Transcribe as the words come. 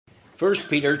First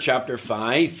Peter chapter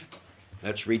 5.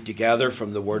 Let's read together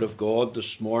from the Word of God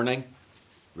this morning.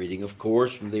 Reading, of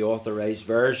course, from the Authorized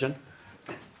Version.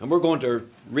 And we're going to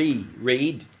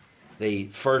reread the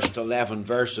first 11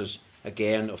 verses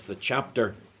again of the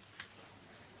chapter.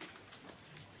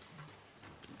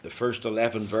 The first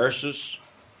 11 verses.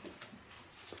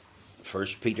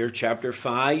 First Peter chapter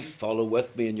 5. Follow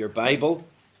with me in your Bible.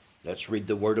 Let's read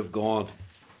the Word of God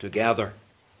together.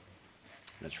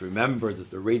 Let's remember that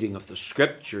the reading of the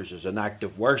Scriptures is an act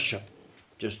of worship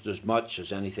just as much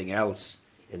as anything else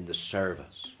in the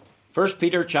service. 1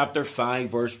 Peter chapter 5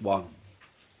 verse 1.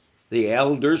 The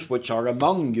elders which are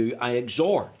among you I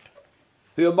exhort,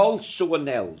 who am also an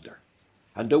elder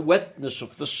and a witness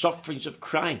of the sufferings of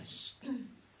Christ,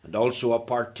 and also a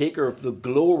partaker of the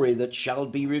glory that shall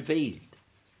be revealed.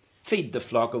 Feed the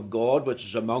flock of God which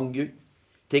is among you,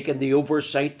 taking the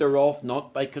oversight thereof,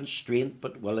 not by constraint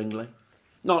but willingly,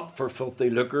 not for filthy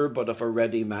lucre, but of a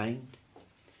ready mind,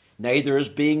 neither as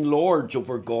being lords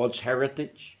over God's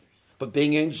heritage, but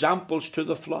being examples to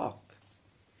the flock.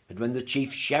 And when the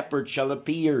chief shepherd shall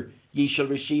appear, ye shall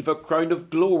receive a crown of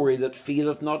glory that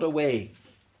fadeth not away.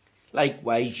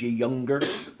 Likewise, ye younger,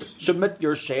 submit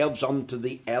yourselves unto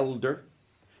the elder.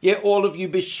 Yea, all of you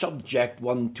be subject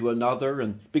one to another,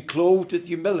 and be clothed with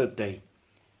humility.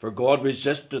 For God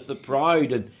resisteth the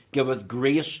proud, and giveth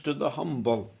grace to the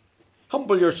humble.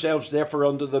 Humble yourselves therefore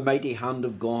under the mighty hand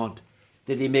of God,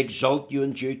 that he may exalt you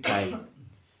in due time,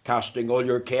 casting all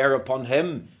your care upon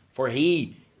him, for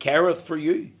he careth for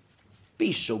you.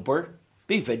 Be sober,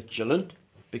 be vigilant,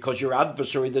 because your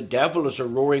adversary the devil as a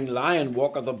roaring lion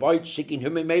walketh about, seeking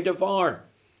whom he may devour,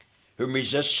 whom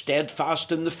resist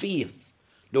steadfast in the faith,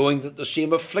 knowing that the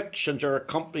same afflictions are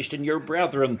accomplished in your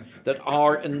brethren that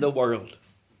are in the world.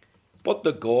 But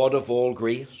the God of all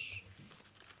grace,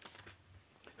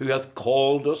 who hath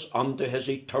called us unto his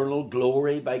eternal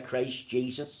glory by Christ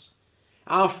Jesus,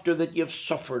 after that ye have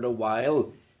suffered a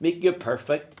while, make you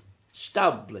perfect,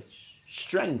 establish,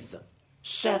 strengthen,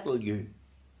 settle you.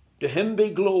 To him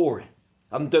be glory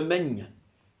and dominion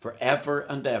for ever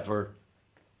and ever.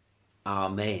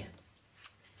 Amen.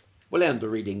 We'll end the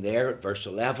reading there at verse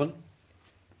 11.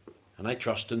 And I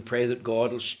trust and pray that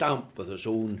God will stamp with his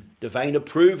own divine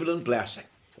approval and blessing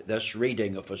this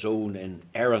reading of his own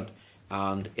inerrant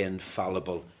and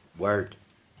infallible word.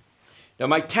 Now,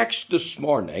 my text this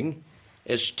morning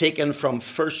is taken from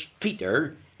 1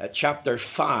 Peter chapter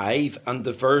 5 and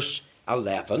the verse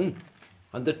 11.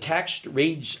 And the text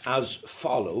reads as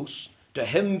follows: To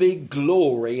him be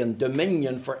glory and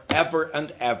dominion forever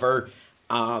and ever.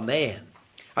 Amen.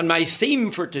 And my theme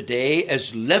for today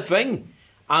is living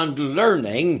and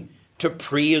learning to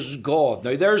praise God.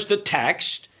 Now, there's the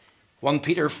text, 1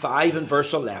 Peter 5 and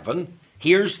verse 11.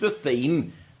 Here's the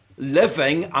theme: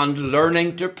 living and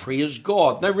learning to praise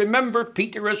God. Now remember,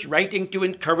 Peter is writing to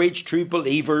encourage true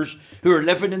believers who are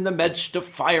living in the midst of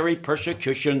fiery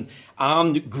persecution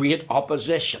and great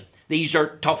opposition. These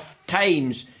are tough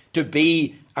times to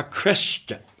be a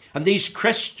Christian. And these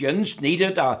Christians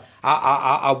needed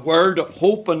a word of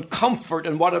hope and comfort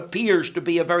in what appears to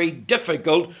be a very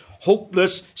difficult,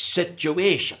 hopeless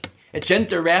situation. It's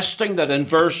interesting that in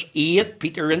verse 8,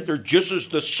 Peter introduces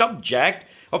the subject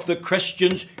of the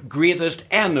Christian's greatest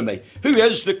enemy. Who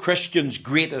is the Christian's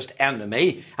greatest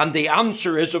enemy? And the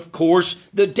answer is, of course,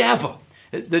 the devil.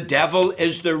 The devil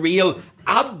is the real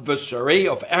adversary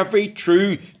of every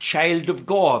true child of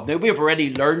God. Now, we've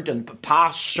already learned in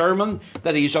past sermon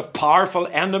that he's a powerful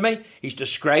enemy. He's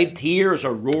described here as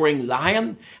a roaring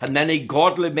lion, and many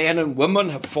godly men and women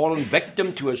have fallen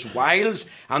victim to his wiles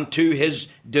and to his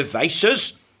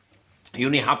devices. You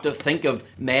only have to think of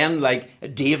men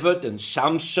like David and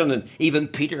Samson and even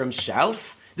Peter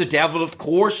himself. The devil, of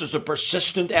course, is a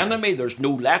persistent enemy. There's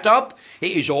no let up.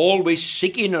 He is always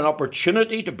seeking an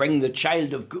opportunity to bring the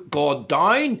child of God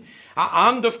down.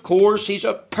 And, of course, he's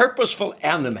a purposeful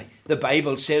enemy. The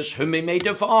Bible says whom he may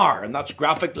devour, and that's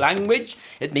graphic language.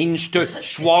 It means to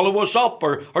swallow us up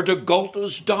or to gulp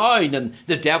us down. And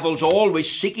the devil's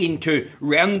always seeking to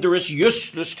render us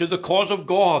useless to the cause of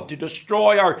God, to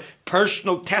destroy our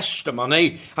personal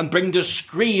testimony and bring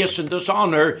disgrace and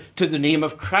dishonor to the name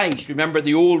of Christ. Remember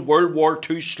the old World War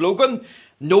II slogan,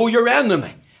 know your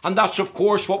enemy. And that's, of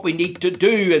course, what we need to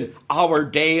do in our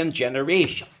day and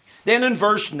generation. Then in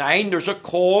verse 9, there's a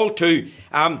call to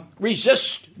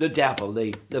resist the devil.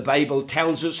 The Bible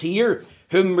tells us here,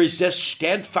 whom resist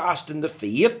steadfast in the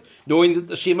faith, knowing that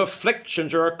the same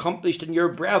afflictions are accomplished in your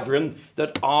brethren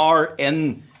that are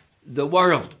in the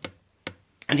world.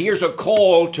 And here's a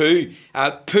call to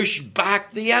push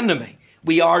back the enemy.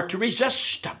 We are to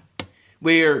resist him.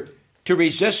 We're to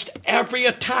resist every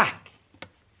attack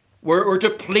We're to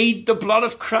plead the blood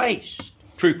of Christ.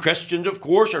 True Christians, of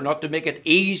course, are not to make it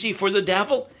easy for the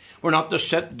devil. We're not to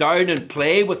sit down and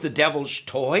play with the devil's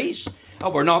toys.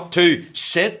 We're not to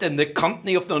sit in the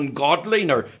company of the ungodly,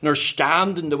 nor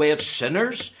stand in the way of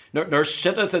sinners, nor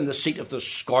sitteth in the seat of the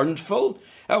scornful.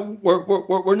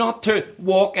 We're not to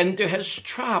walk into his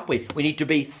trap. We need to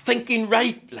be thinking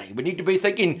rightly. We need to be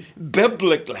thinking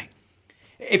biblically.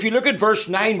 If you look at verse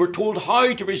 9, we're told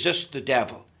how to resist the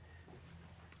devil.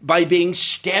 By being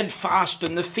steadfast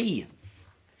in the faith.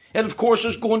 It, of course,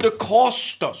 is going to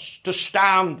cost us to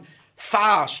stand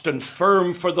fast and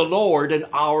firm for the Lord in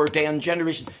our day and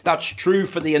generation. That's true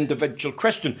for the individual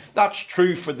Christian. That's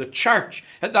true for the church.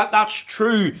 That's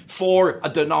true for a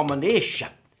denomination.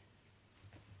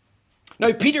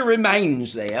 Now, Peter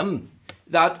reminds them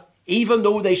that even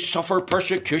though they suffer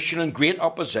persecution and great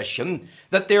opposition,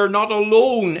 that they're not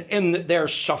alone in their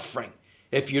suffering.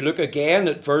 If you look again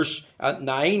at verse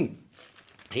 9,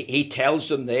 he tells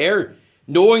them there,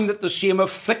 knowing that the same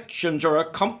afflictions are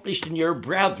accomplished in your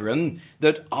brethren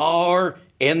that are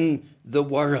in the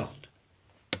world.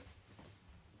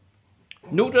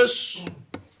 Notice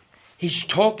he's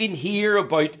talking here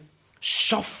about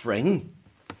suffering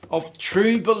of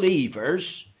true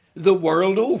believers the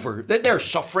world over. That they're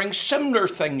suffering similar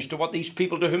things to what these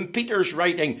people to whom Peter's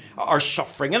writing are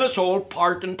suffering. And it's all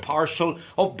part and parcel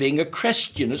of being a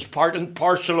Christian. It's part and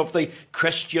parcel of the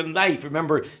Christian life.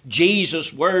 Remember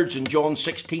Jesus' words in John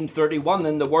 16:31,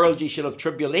 in the world ye shall have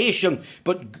tribulation,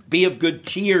 but be of good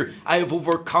cheer, I have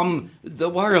overcome the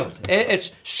world.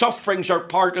 Its sufferings are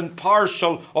part and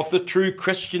parcel of the true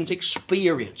Christian's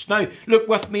experience. Now, look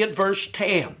with me at verse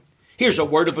 10. Here's a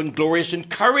word of glorious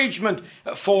encouragement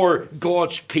for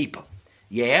God's people.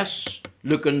 Yes,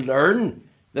 look and learn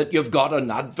that you've got an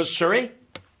adversary.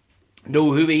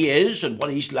 Know who he is and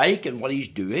what he's like and what he's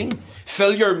doing.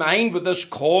 Fill your mind with this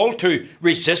call to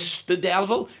resist the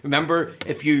devil. Remember,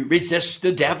 if you resist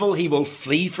the devil, he will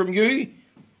flee from you.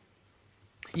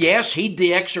 Yes, heed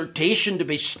the exhortation to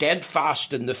be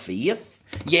steadfast in the faith.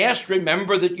 Yes,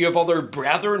 remember that you have other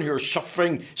brethren who are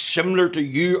suffering similar to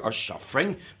you are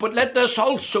suffering. But let this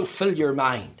also fill your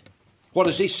mind. What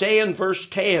does he say in verse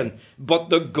 10? But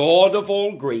the God of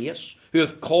all grace, who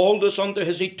hath called us unto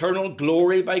his eternal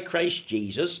glory by Christ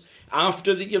Jesus,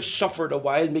 after that you have suffered a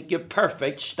while, make you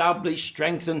perfect, establish,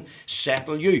 strengthen,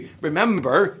 settle you.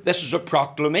 Remember, this is a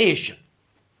proclamation.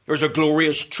 There's a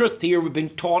glorious truth here. We've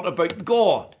been taught about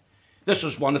God. This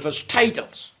is one of his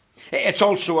titles. It's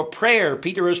also a prayer.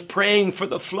 Peter is praying for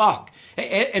the flock.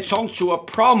 It's also a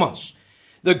promise.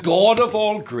 The God of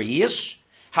all grace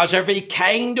has every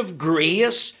kind of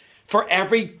grace for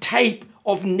every type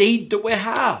of need that we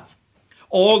have.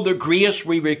 All the grace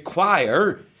we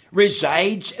require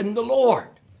resides in the Lord.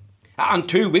 And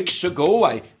 2 weeks ago,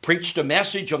 I preached a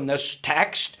message on this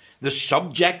text, the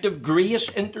subject of grace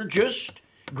introduced.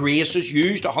 Grace is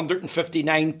used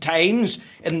 159 times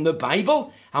in the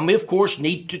Bible, and we, of course,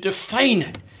 need to define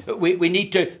it. We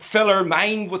need to fill our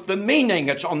mind with the meaning.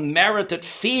 It's unmerited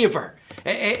favour.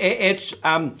 It's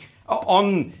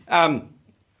undeserved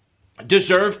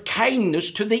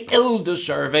kindness to the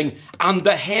ill-deserving and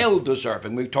the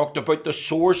hell-deserving. We talked about the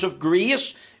source of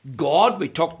grace, God. We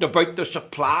talked about the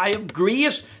supply of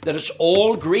grace, that it's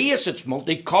all grace. It's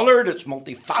multicoloured, it's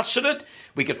multifaceted.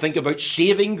 We could think about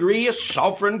saving grace,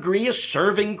 sovereign grace,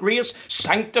 serving grace,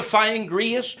 sanctifying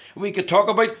grace. We could talk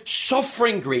about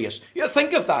suffering grace. You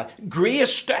think of that.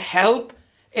 Grace to help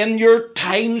in your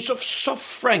times of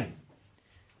suffering.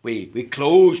 We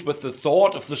close with the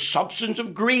thought of the substance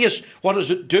of grace. What does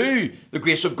it do? The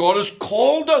grace of God has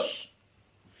called us.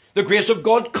 The grace of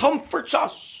God comforts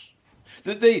us.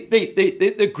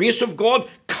 The grace of God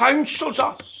counsels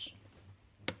us.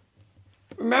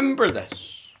 Remember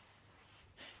this.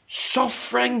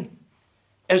 Suffering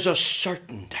is a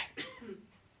certainty.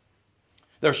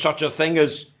 There's such a thing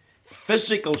as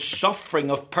physical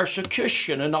suffering of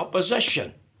persecution and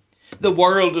opposition. The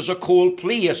world is a cold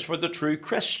place for the true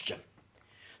Christian.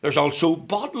 There's also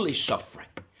bodily suffering,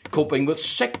 coping with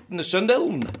sickness and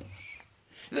illness.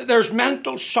 There's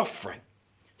mental suffering.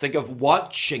 Think of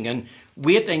watching and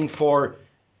waiting for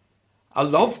a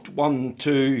loved one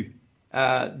to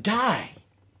die.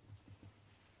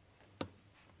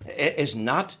 Isn't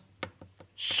that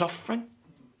suffering?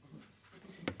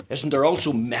 Isn't there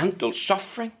also mental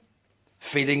suffering?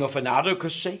 Feeling of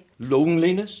inadequacy,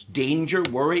 loneliness, danger,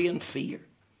 worry and fear.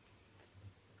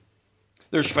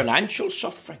 There's financial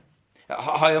suffering.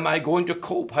 How am I going to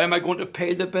cope? How am I going to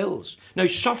pay the bills? Now,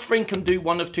 suffering can do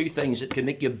one of two things. It can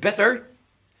make you bitter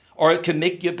or it can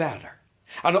make you better.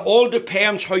 And it all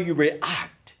depends how you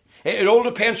react. It all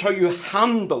depends how you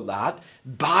handle that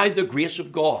by the grace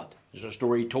of God. There's a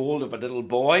story told of a little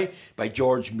boy by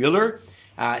George Mueller.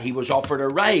 He was offered a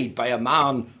ride by a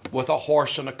man with a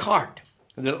horse and a cart.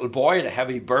 And the little boy had a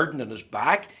heavy burden on his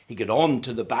back. He got on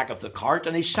to the back of the cart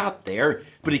and he sat there,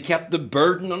 but he kept the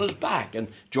burden on his back. And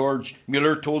George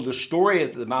Mueller told the story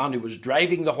that the man who was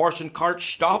driving the horse and cart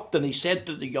stopped, and he said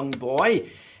to the young boy,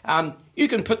 "You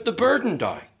can put the burden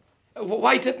down.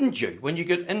 Why didn't you when you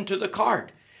get into the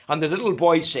cart?" And the little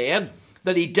boy said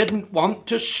that he didn't want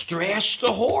to stress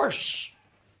the horse.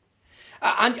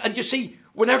 And you see,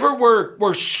 whenever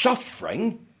we're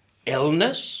suffering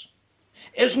illness,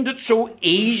 isn't it so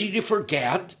easy to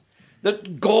forget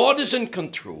that God is in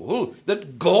control,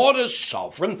 that God is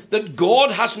sovereign, that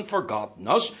God hasn't forgotten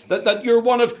us, that you're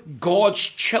one of God's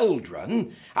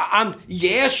children? And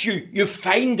yes, you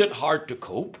find it hard to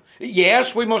cope.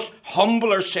 Yes, we must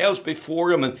humble ourselves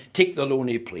before Him and take the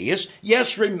lonely place.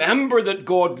 Yes, remember that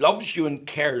God loves you and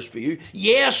cares for you.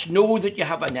 Yes, know that you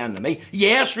have an enemy.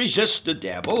 Yes, resist the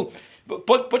devil.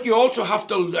 But you also have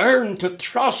to learn to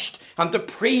trust and to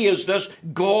praise this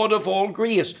God of all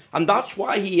grace. And that's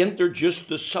why he introduced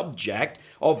the subject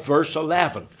of verse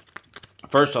 11.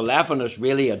 Verse 11 is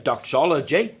really a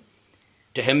doxology.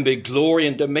 To Him be glory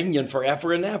and dominion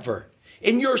forever and ever.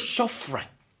 In your suffering,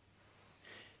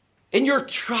 in your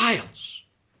trials,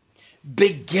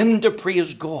 begin to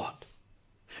praise God.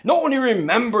 Not only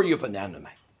remember you have an enemy,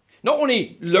 not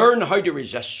only learn how to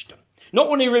resist him, not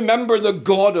only remember the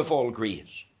God of all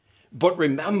grace, but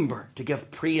remember to give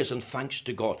praise and thanks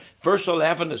to God. Verse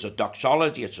 11 is a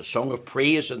doxology. It's a song of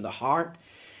praise in the heart.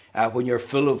 When you're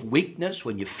full of weakness,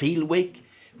 when you feel weak,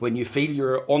 when you feel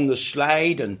you're on the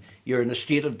slide and you're in a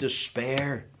state of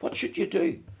despair, what should you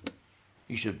do?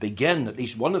 You should begin, at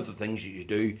least one of the things that you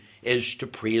do is to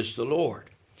praise the Lord.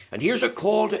 And here's a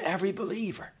call to every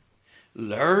believer.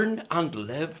 Learn and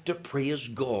live to praise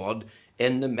God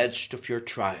in the midst of your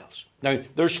trials. Now,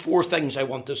 there's 4 things I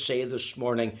want to say this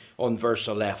morning on verse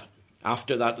 11,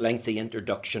 after that lengthy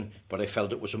introduction, but I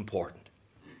felt it was important.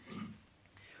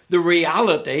 The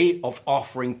reality of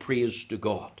offering praise to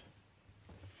God.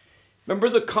 Remember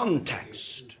the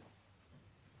context.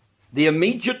 The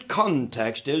immediate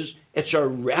context is it's a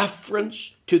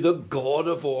reference to the God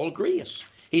of all grace.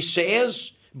 He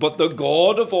says, "But the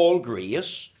God of all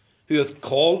grace, who hath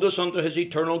called us unto His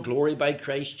eternal glory by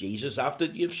Christ Jesus, after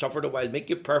that you have suffered a while, make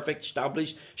you perfect,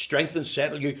 establish, strengthen,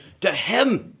 settle you. To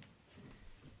Him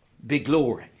be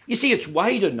glory." You see, it's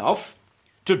wide enough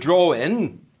to draw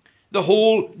in the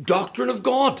whole doctrine of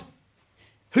God.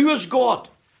 Who is God?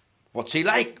 What's He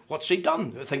like? What's He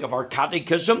done? Think of our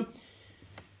catechism.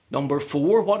 Number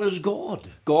 4, what is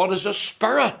God? God is a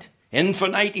spirit,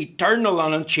 infinite, eternal,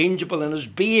 and unchangeable in His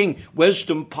being,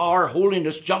 wisdom, power,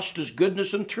 holiness, justice,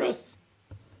 goodness, and truth.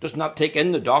 Does not take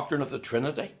in the doctrine of the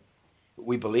Trinity.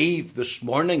 We believe this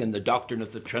morning in the doctrine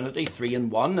of the Trinity, 3 in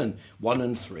 1 and 1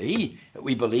 in 3.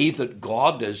 We believe that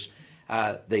God is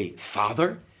the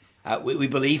Father. We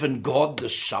believe in God the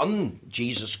Son,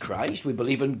 Jesus Christ. We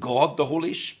believe in God the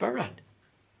Holy Spirit.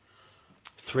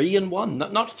 3 in 1,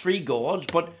 not 3 gods,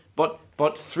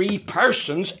 but 3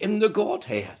 persons in the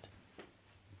Godhead.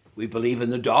 We believe in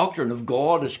the doctrine of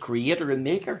God as creator and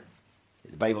maker.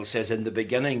 The Bible says, in the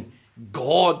beginning,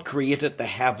 God created the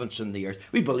heavens and the earth.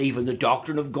 We believe in the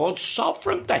doctrine of God's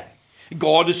sovereignty.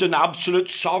 God is in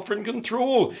absolute sovereign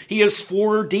control. He has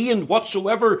foreordained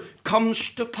whatsoever comes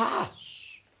to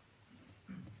pass.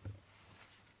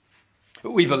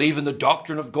 We believe in the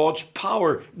doctrine of God's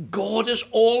power. God is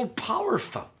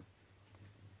all-powerful.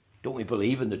 Don't we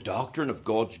believe in the doctrine of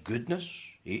God's goodness?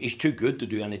 He's too good to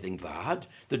do anything bad.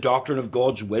 The doctrine of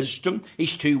God's wisdom.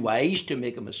 He's too wise to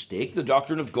make a mistake. The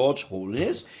doctrine of God's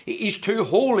holiness. He's too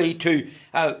holy to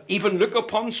even look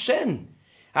upon sin.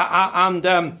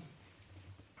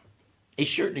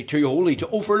 He's certainly too holy to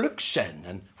overlook sin.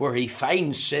 And where He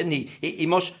finds sin, he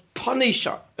must punish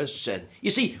sin.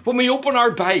 You see, when we open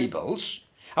our Bibles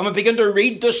and we begin to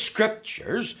read the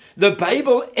Scriptures, the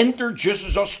Bible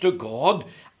introduces us to God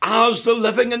as the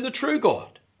living and the true God.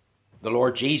 The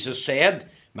Lord Jesus said,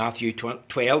 Matthew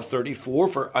 12:34,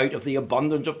 "For out of the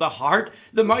abundance of the heart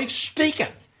the mouth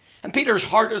speaketh." And Peter's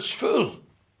heart is full.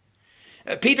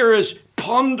 Peter is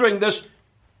pondering this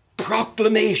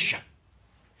proclamation.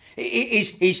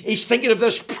 He's thinking of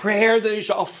this prayer that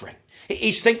he's offering.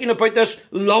 He's thinking about this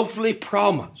lovely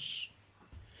promise.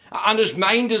 And his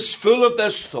mind is full of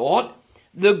this thought: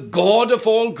 the God of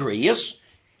all grace,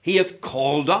 He hath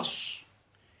called us.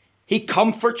 He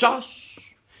comforts us.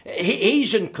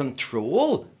 He's in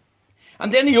control.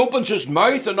 And then he opens his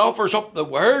mouth and offers up the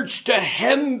words, "To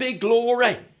Him be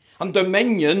glory." and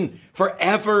dominion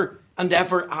forever and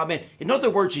ever. Amen. In other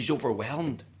words, he's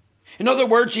overwhelmed. In other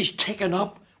words, he's taken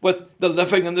up with the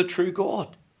living and the true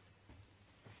God.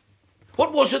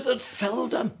 What was it that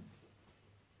filled him?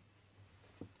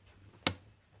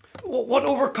 What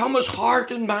overcome his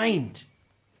heart and mind?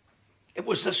 It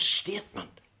was the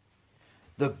statement,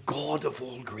 the God of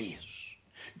all grace.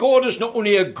 God is not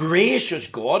only a gracious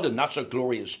God, and that's a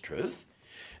glorious truth,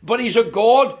 but he's a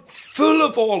God full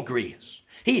of all grace.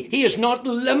 He is not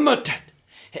limited.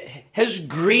 His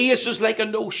grace is like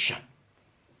an ocean.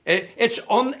 It's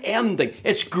unending.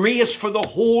 It's grace for the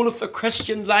whole of the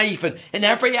Christian life, and in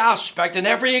every aspect, in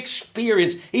every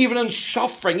experience, even in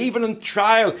suffering, even in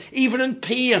trial, even in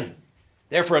pain.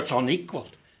 Therefore, it's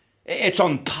unequaled. It's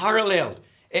unparalleled.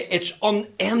 It's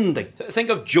unending. Think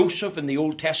of Joseph in the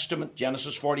Old Testament,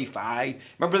 Genesis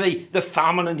 45. Remember the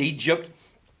famine in Egypt?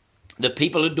 The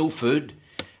people had no food.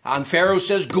 And Pharaoh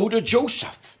says, go to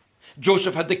Joseph.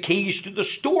 Joseph had the keys to the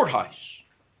storehouse.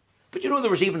 But you know,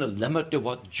 there was even a limit to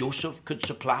what Joseph could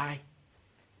supply.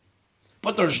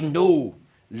 But there's no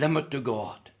limit to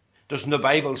God. Doesn't the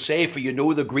Bible say, for you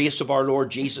know the grace of our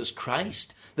Lord Jesus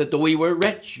Christ, that though he were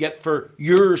rich, yet for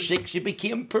your sakes he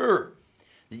became poor,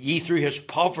 that ye through his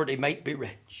poverty might be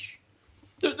rich.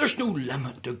 There's no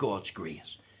limit to God's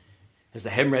grace. As the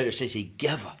hymn writer says, he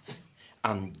giveth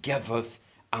and giveth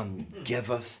and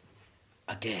giveth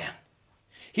again.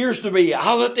 Here's the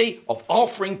reality of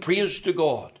offering praise to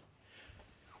God.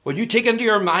 When you take into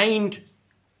your mind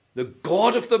the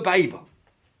God of the Bible,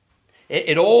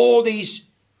 in all these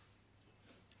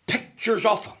pictures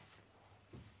of him,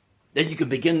 then you can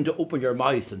begin to open your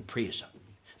mouth and praise him.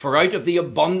 For out of the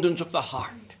abundance of the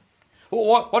heart,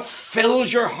 what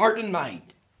fills your heart and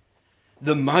mind?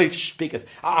 The mouth speaketh.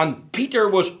 And Peter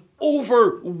was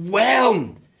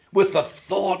overwhelmed with the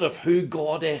thought of who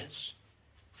God is.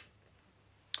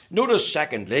 Notice,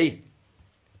 secondly,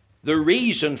 the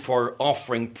reason for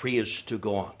offering praise to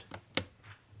God.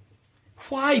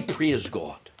 Why praise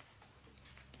God?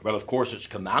 Well, of course, it's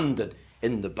commanded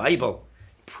in the Bible,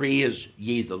 praise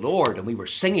ye the Lord. And we were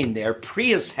singing there,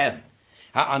 praise him.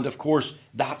 And of course,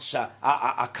 that's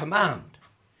a command.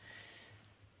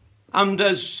 And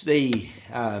as the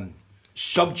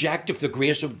subject of the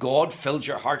grace of God fills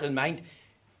your heart and mind,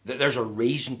 there's a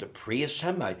reason to praise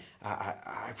him.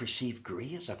 I've received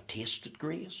grace. I've tasted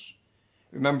grace.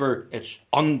 Remember, it's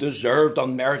undeserved,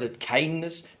 unmerited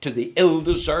kindness to the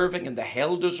ill-deserving and the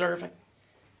hell-deserving.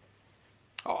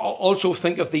 Also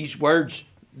think of these words,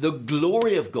 the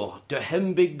glory of God. To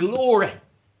him be glory.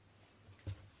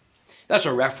 That's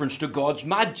a reference to God's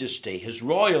majesty, his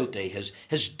royalty,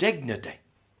 his dignity.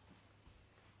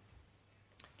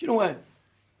 Do you know, I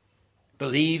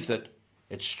believe that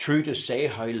it's true to say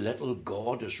how little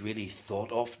God is really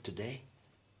thought of today.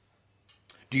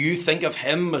 Do you think of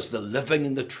him as the living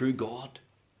and the true God?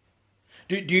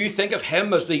 Do you think of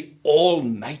him as the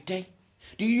Almighty?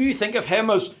 Do you think of him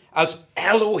as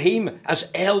Elohim, as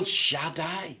El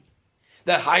Shaddai?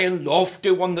 The high and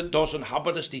lofty one that does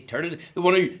inhabit us eternity, the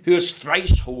one who is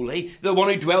thrice holy, the one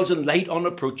who dwells in light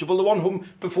unapproachable, the one whom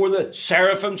before the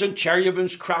seraphims and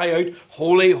cherubims cry out,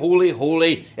 holy, holy,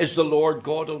 holy is the Lord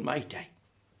God Almighty.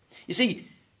 You see,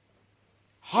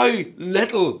 how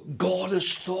little God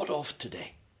is thought of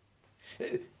today.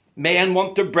 Men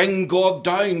want to bring God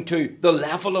down to the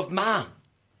level of man.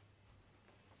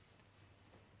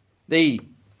 The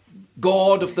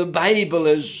God of the Bible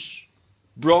is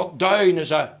brought down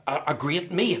as a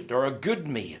great mate or a good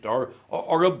mate or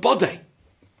a buddy.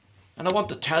 And I want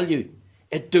to tell you,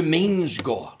 it demeans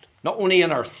God, not only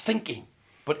in our thinking,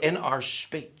 but in our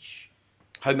speech.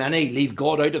 How many leave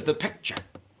God out of the picture?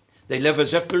 They live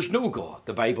as if there's no God.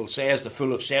 The Bible says, the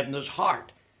fool have said in his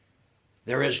heart,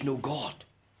 there is no God.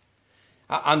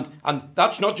 And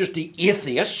that's not just the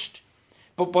atheist,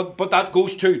 but that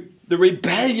goes to the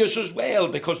rebellious as well,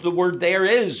 because the word there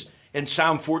is, in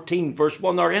Psalm 14, verse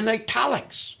 1, are in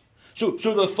italics. So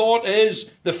the thought is,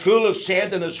 the fool has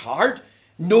said in his heart,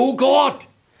 no God.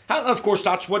 And of course,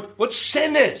 that's what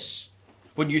sin is.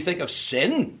 When you think of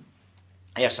sin,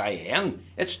 S-I-N,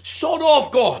 it's sod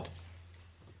off God.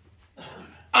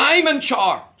 I'm in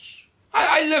charge.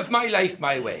 I live my life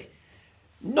my way.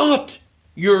 Not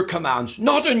your commands,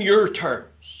 not in your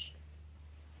terms,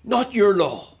 not your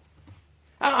law.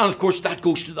 And of course, that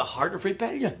goes to the heart of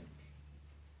rebellion.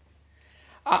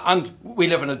 And we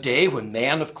live in a day when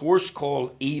men, of course,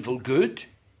 call evil good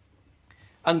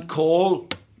and call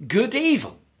good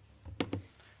evil.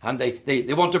 And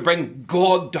they want to bring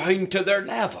God down to their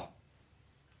level.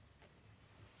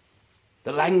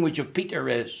 The language of Peter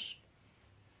is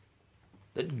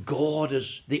that God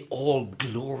is the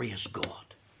all-glorious God.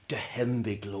 To him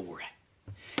be glory.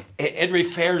 It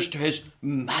refers to his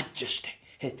majesty,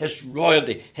 his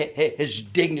royalty, his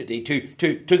dignity,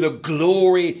 to the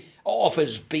glory of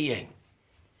his being.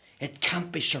 It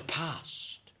can't be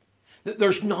surpassed.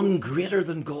 There's none greater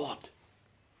than God.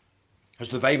 As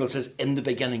the Bible says, in the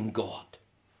beginning, God.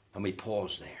 And we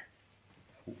pause there.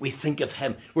 We think of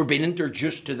him. We're being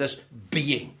introduced to this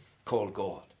being called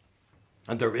God.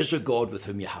 And there is a God with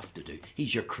whom you have to do.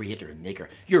 He's your creator and maker.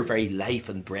 Your very life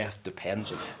and breath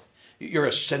depends on him. You're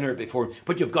a sinner before him,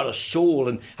 but you've got a soul,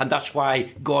 and that's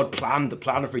why God planned the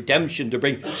plan of redemption to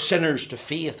bring sinners to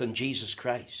faith in Jesus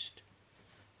Christ.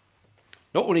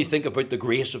 Not only think about the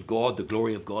grace of God, the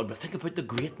glory of God, but think about the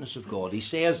greatness of God. He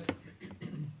says,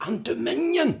 and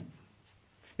dominion.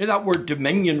 Now that word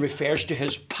dominion refers to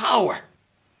his power.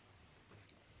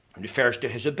 It refers to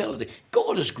his ability.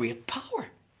 God has great power.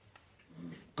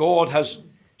 God has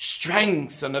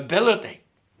strength and ability.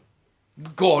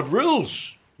 God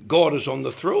rules. God is on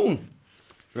the throne.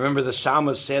 Remember the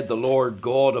psalmist said, the Lord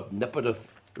God omnipotent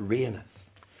reigneth.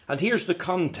 And here's the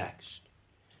context.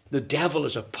 The devil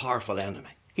is a powerful enemy.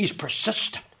 He's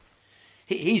persistent.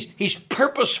 He's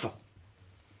purposeful.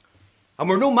 And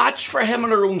we're no match for him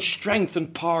in our own strength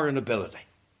and power and ability.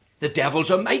 The devil's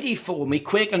a mighty foe, and we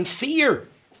quake in fear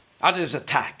at his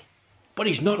attack. But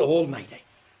he's not almighty.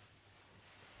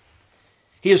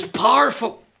 He is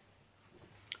powerful,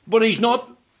 but he's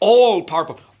not all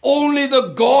powerful. Only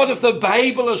the God of the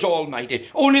Bible is almighty.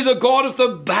 Only the God of the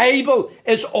Bible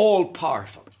is all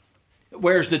powerful.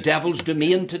 Where's the devil's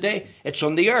domain today? It's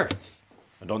on the earth.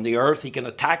 And on the earth he can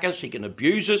attack us, he can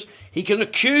abuse us, he can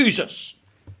accuse us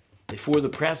before the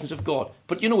presence of God.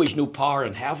 But you know he's no power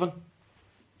in heaven.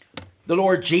 The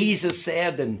Lord Jesus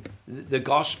said in the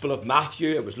Gospel of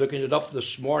Matthew, I was looking it up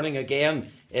this morning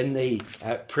again in the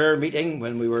prayer meeting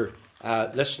when we were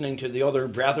listening to the other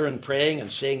brethren praying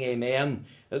and saying amen.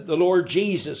 The Lord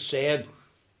Jesus said,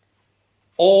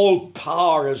 all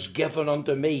power is given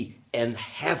unto me in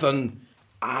heaven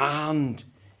and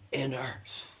in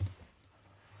earth.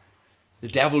 The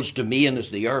devil's domain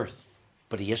is the earth,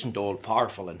 but he isn't all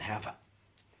powerful in heaven.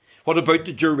 What about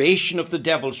the duration of the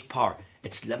devil's power?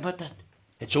 It's limited.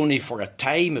 It's only for a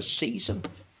time, a season.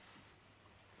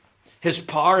 His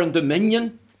power and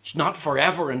dominion, it's not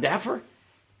forever and ever.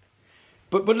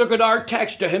 But look at our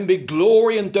text. To him be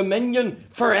glory and dominion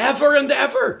forever and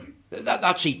ever.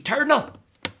 That's eternal.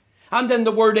 And then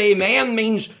the word amen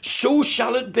means so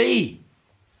shall it be.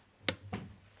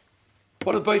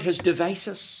 What about his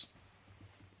devices?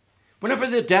 Whenever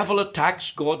the devil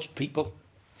attacks God's people,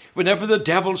 whenever the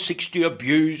devil seeks to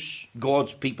abuse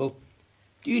God's people,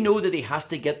 do you know that he has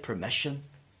to get permission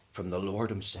from the Lord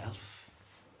himself?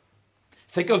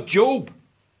 Think of Job.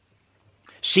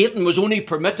 Satan was only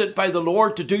permitted by the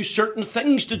Lord to do certain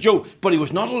things to Job, but he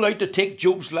was not allowed to take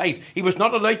Job's life. He was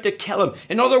not allowed to kill him.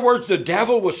 In other words, the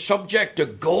devil was subject to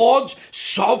God's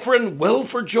sovereign will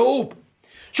for Job.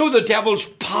 So the devil's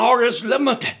power is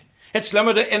limited. It's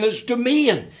limited in its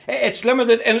domain. It's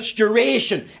limited in its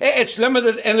duration. It's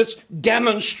limited in its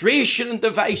demonstration and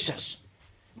devices.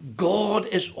 God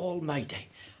is almighty.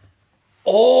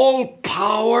 All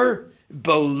power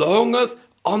belongeth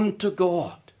unto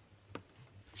God.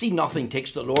 See, nothing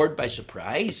takes the Lord by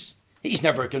surprise. He's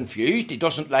never confused. He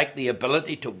doesn't lack the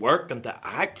ability to work and to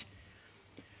act.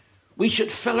 We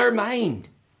should fill our mind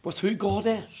with who God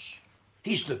is.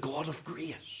 He's the God of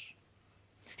grace.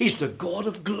 He's the God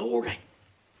of glory.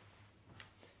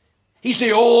 He's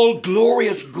the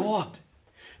all-glorious God.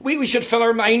 We should fill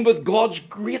our mind with God's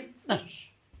greatness.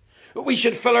 We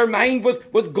should fill our mind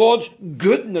with God's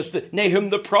goodness. Nahum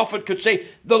the prophet could say,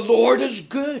 the Lord is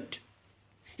good.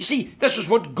 You see, this is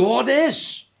what God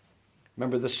is.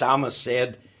 Remember the psalmist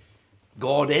said,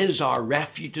 God is our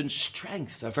refuge and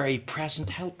strength, a very present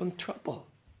help in trouble.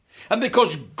 And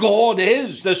because God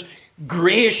is this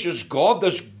gracious God,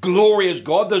 this glorious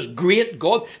God, this great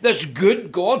God, this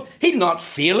good God, he'll not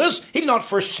fail us, he'll not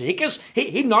forsake us,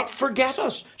 he'll not forget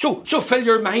us. So fill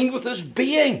your mind with his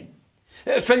being.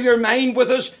 Fill your mind with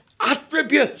his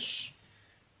attributes.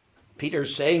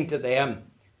 Peter's saying to them,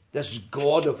 this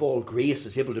God of all grace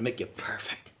is able to make you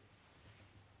perfect.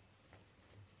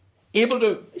 Able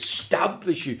to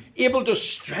establish you. Able to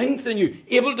strengthen you.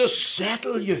 Able to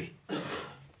settle you. I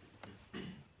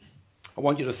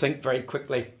want you to think very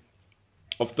quickly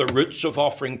of the roots of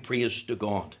offering praise to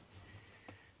God.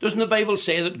 Doesn't the Bible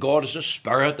say that God is a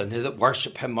spirit and they that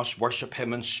worship him must worship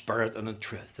him in spirit and in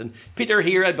truth? And Peter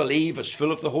here, I believe, is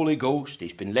full of the Holy Ghost.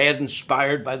 He's been led,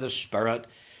 inspired by the Spirit.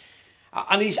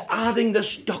 And he's adding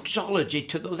this doxology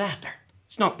to the letter.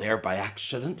 It's not there by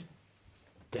accident.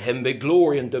 To him be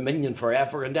glory and dominion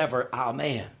forever and ever.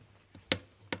 Amen.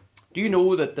 Do you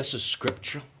know that this is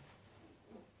scriptural?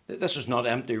 This is not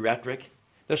empty rhetoric.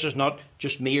 This is not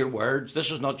just mere words.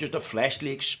 This is not just a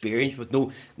fleshly experience with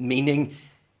no meaning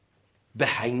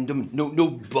behind them, no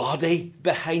body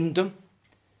behind them.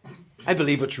 I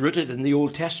believe it's rooted in the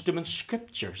Old Testament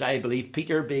scriptures. I believe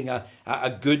Peter, being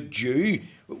a good Jew,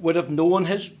 would have known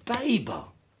his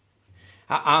Bible.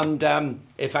 And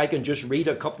if I can just read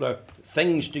a couple of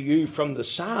things to you from the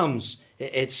Psalms,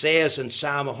 it says in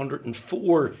Psalm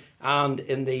 104 and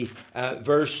in the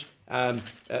verse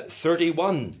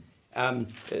 31,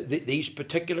 these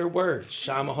particular words,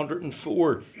 Psalm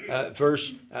 104,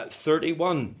 verse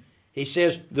 31, he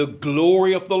says, "The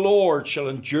glory of the Lord shall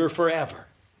endure forever.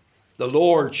 The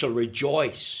Lord shall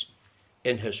rejoice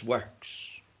in his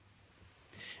works."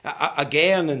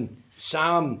 Again in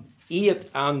Psalm 8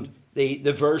 and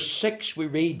the verse 6 we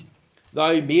read,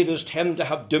 "Thou madest him to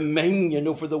have dominion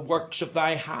over the works of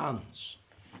thy hands.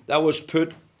 Thou hast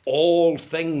put all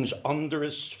things under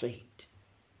his feet."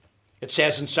 It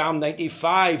says in Psalm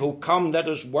 95, "O come, let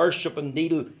us worship and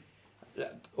kneel.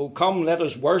 O come, let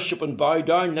us worship and bow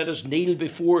down. Let us kneel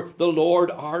before the Lord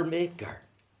our Maker."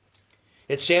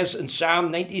 It says in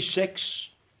Psalm 96,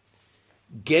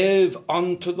 "Give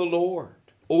unto the Lord,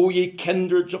 O ye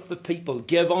kindreds of the people,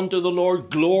 give unto the Lord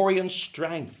glory and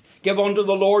strength. Give unto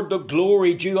the Lord the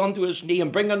glory due unto his name.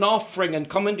 Bring an offering and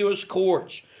come into his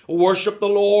courts. Worship the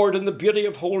Lord in the beauty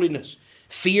of holiness.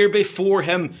 Fear before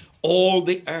him all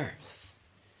the earth."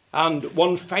 And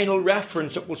one final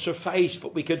reference that will suffice,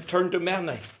 but we could turn to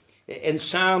many. In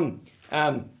Psalm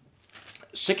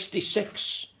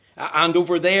 66, and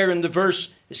over there in the verse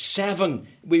 7,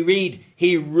 we read,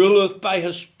 "He ruleth by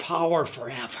his power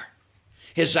forever.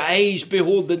 His eyes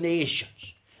behold the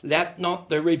nations. Let not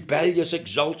the rebellious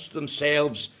exalt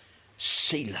themselves.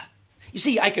 Selah." You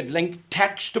see, I could link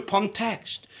text upon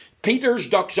text. Peter's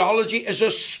doxology is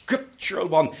a scriptural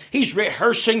one. He's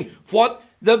rehearsing what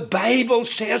the Bible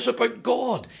says about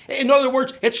God. In other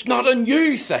words, it's not a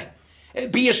new thing.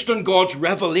 Based on God's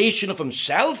revelation of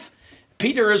himself,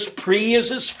 Peter's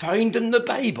praise is found in the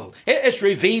Bible. It's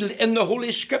revealed in the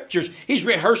Holy Scriptures. He's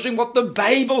rehearsing what the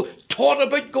Bible taught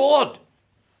about God.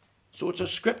 So it's a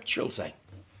scriptural thing.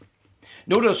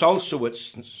 Notice also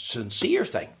it's a sincere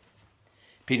thing.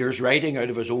 Peter's writing out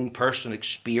of his own personal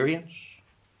experience.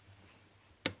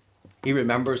 He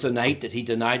remembers the night that he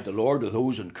denied the Lord with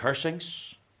oaths and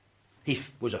cursings. He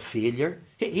was a failure.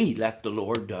 He let the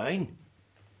Lord down.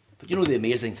 But you know, the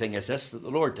amazing thing is this, that the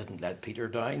Lord didn't let Peter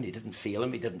down. He didn't fail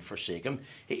him. He didn't forsake him.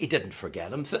 He didn't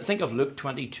forget him. Think of Luke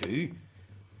 22.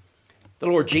 The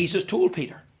Lord Jesus told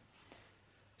Peter,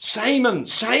 "Simon,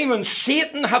 Simon,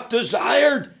 Satan hath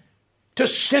desired to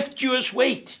sift you as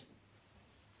wheat,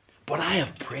 but I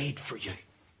have prayed for you.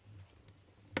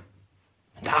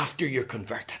 And after you're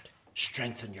converted,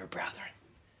 strengthen your brethren."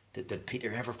 Did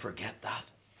Peter ever forget that?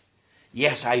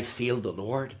 Yes, I failed the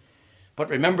Lord. But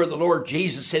remember, the Lord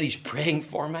Jesus said he's praying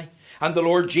for me. And the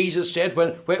Lord Jesus said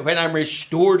when I'm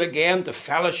restored again to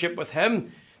fellowship with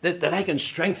him, that I can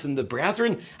strengthen the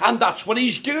brethren. And that's what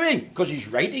he's doing. Because he's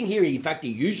writing here. In fact,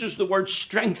 he uses the word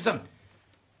strengthen.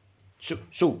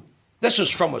 So this is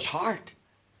from his heart.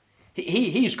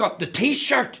 He's got the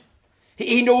t-shirt.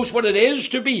 He knows what it is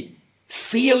to be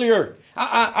failure.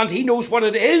 And he knows what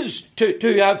it is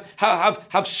to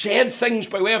have said things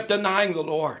by way of denying the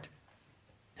Lord.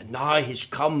 And now he's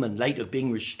come in light of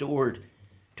being restored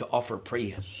to offer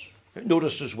praise.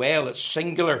 Notice as well, it's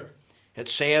singular. It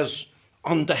says,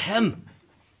 "unto him."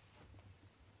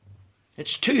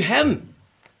 It's to him.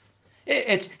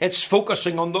 It's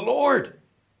focusing on the Lord.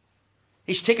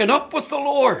 He's taken up with the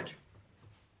Lord.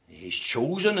 He's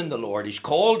chosen in the Lord. He's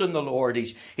called in the Lord.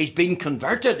 He's been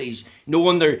converted. He's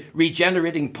known the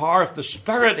regenerating power of the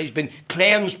Spirit. He's been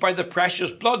cleansed by the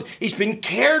precious blood. He's been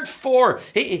cared for.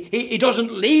 He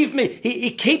doesn't leave me. He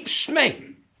keeps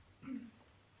me.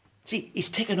 See, he's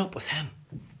taken up with him.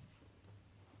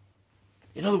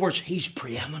 In other words, he's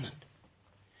preeminent.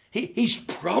 He's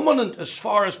prominent as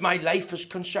far as my life is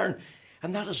concerned.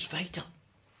 And that is vital.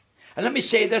 And let me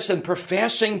say this, in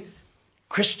professing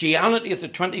Christianity of the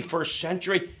 21st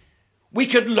century, we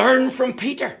could learn from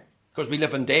Peter, because we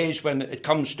live in days when it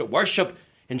comes to worship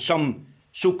in some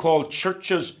so-called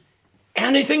churches,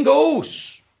 anything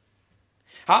goes.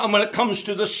 And when it comes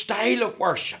to the style of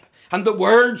worship and the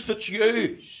words that's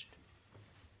used,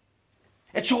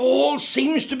 it all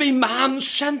seems to be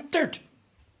man-centered.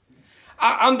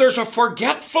 And there's a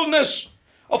forgetfulness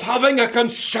of having a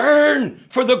concern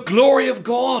for the glory of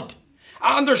God.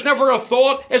 And there's never a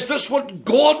thought, is this what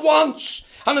God wants?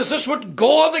 And is this what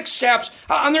God accepts?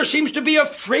 And there seems to be a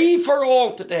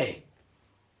free-for-all today.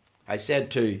 I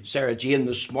said to Sarah Jane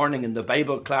this morning in the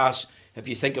Bible class, if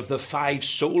you think of the 5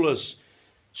 solas,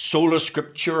 sola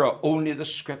scriptura, only the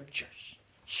scriptures.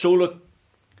 Sola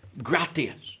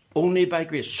gratias, only by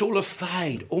grace. Sola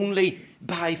fide, only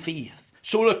by faith.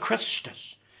 Sola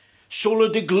Christus, sola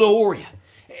de gloria.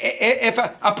 If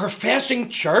a professing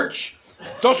church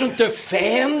doesn't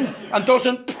defend and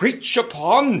doesn't preach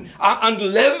upon and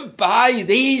live by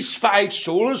these 5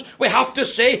 solas, we have to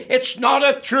say it's not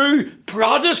a true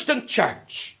Protestant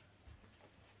church.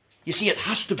 You see, it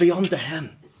has to be unto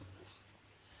him.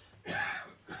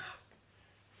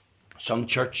 Some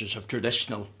churches have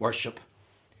traditional worship,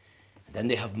 and then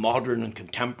they have modern and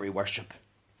contemporary worship.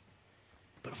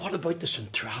 But what about the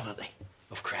centrality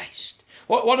of Christ?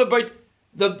 What about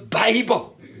the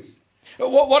Bible?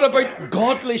 What about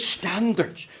godly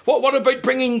standards? What about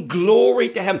bringing glory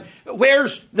to him?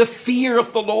 Where's the fear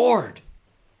of the Lord?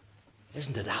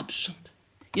 Isn't it absent?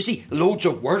 You see, loads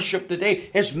of worship today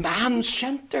is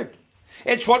man-centered.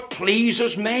 It's what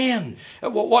pleases men,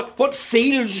 what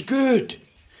feels good,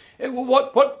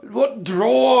 what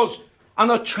draws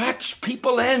and attracts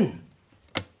people in.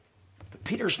 But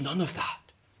Peter's none of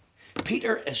that.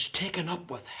 Peter is taken up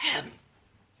with him.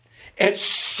 It's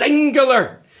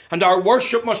singular, and our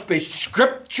worship must be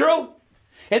scriptural.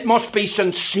 It must be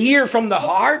sincere from the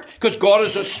heart, because God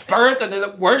is a spirit, and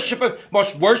that worship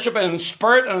must worship in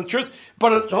spirit and in truth.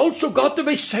 But it's also got to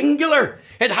be singular.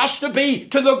 It has to be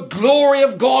to the glory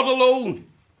of God alone.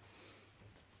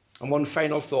 And one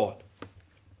final thought.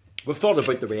 We've thought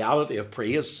about the reality of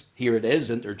praise. Here it is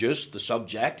introduced, the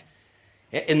subject,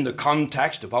 in the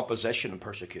context of opposition and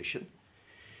persecution.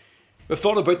 We've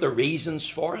thought about the reasons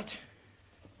for it.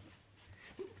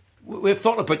 We've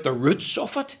thought about the roots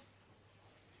of it.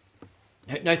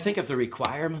 Now think of the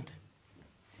requirement.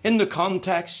 In the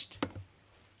context,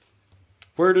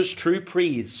 where does true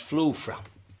praise flow from?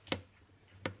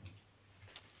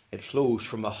 It flows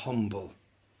from a humble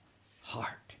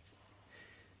heart.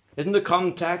 In the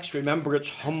context, remember, it's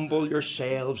humble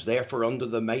yourselves, therefore, under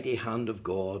the mighty hand of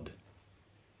God,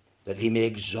 that he may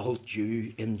exalt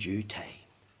you in due time.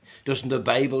 Doesn't the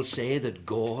Bible say that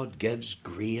God gives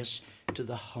grace to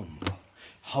the humble?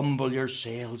 Humble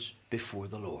yourselves before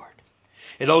the Lord.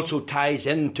 It also ties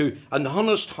into an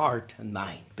honest heart and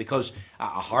mind, because a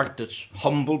heart that's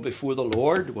humble before the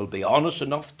Lord will be honest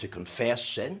enough to confess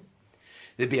sin.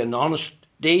 There'll be an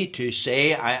honesty to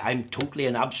say, I'm totally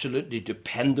and absolutely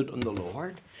dependent on the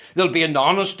Lord. There'll be an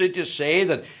honesty to say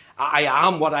that I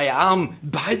am what I am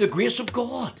by the grace of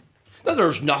God. That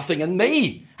there's nothing in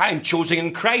me. I'm chosen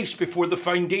in Christ before the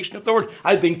foundation of the world.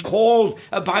 I've been called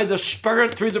by the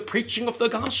Spirit through the preaching of the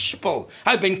gospel.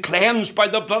 I've been cleansed by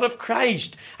the blood of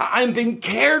Christ. I'm being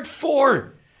cared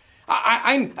for.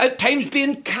 I'm at times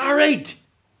being carried.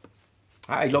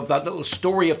 I love that little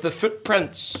story of the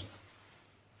footprints.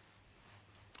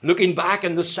 Looking back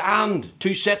in the sand,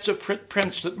 2 sets of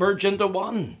footprints that merge into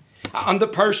one. And the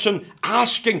person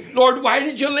asking, Lord, why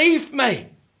did you leave me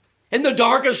in the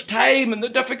darkest time, in the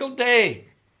difficult day?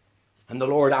 And the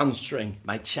Lord answering,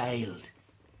 my child,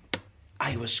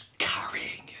 I was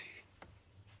carrying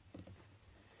you.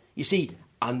 You see,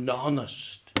 an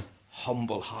honest,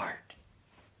 humble heart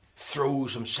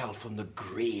throws himself on the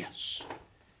grace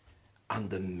and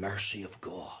the mercy of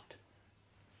God.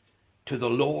 To the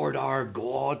Lord our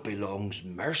God belongs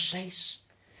mercies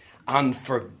and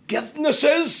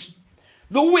forgivenesses,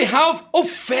 though we have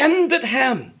offended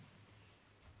him.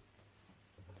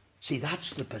 See,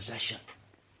 that's the position.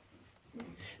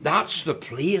 That's the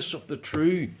place of the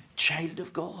true child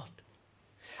of God.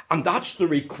 And that's the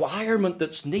requirement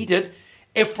that's needed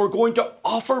if we're going to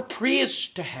offer praise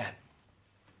to him.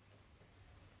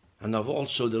 And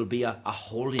also there'll be a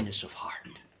holiness of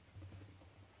heart.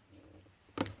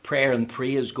 Prayer and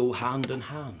praise go hand in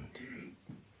hand.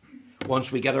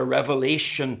 Once we get a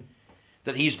revelation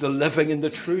that he's the living and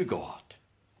the true God,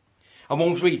 and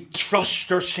once we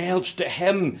trust ourselves to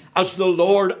him as the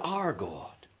Lord our God,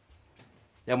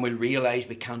 then we'll realize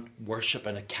we can't worship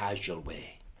in a casual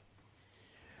way.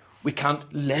 We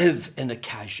can't live in a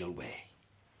casual way.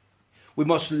 We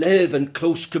must live in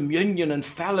close communion and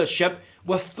fellowship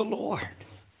with the Lord.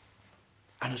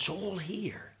 And it's all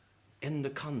here in the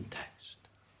context.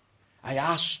 I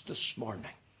asked this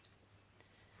morning,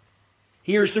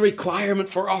 here's the requirement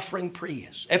for offering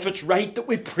praise. If it's right that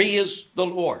we praise the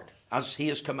Lord as he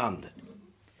has commanded.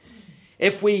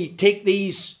 If we take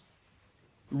these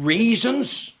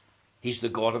reasons, he's the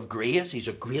God of grace, he's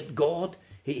a great God,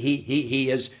 he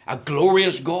is a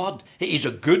glorious God, he's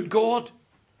a good God,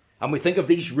 and we think of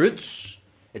these roots,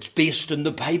 it's based in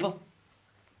the Bible,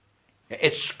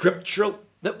 it's scriptural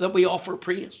that we offer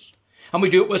praise. and we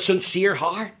do it with sincere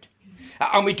heart,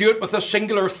 and we do it with a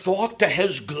singular thought to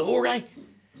his glory,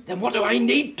 then what do I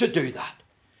need to do that?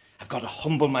 I've got to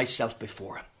humble myself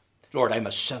before him. Lord, I'm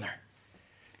a sinner.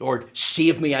 Lord,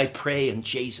 save me, I pray, in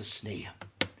Jesus' name.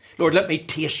 Lord, let me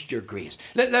taste your grace.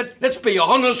 Let's be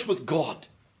honest with God,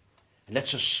 and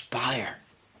let's aspire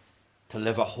to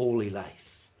live a holy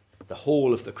life. The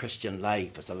whole of the Christian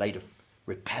life is a life of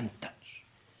repentance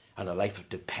and a life of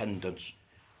dependence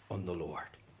on the Lord.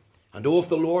 And oh, if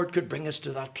the Lord could bring us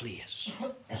to that place,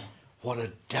 what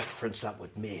a difference that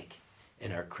would make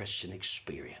in our Christian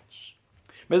experience.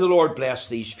 May the Lord bless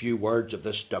these few words of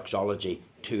this doxology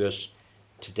to us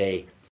today.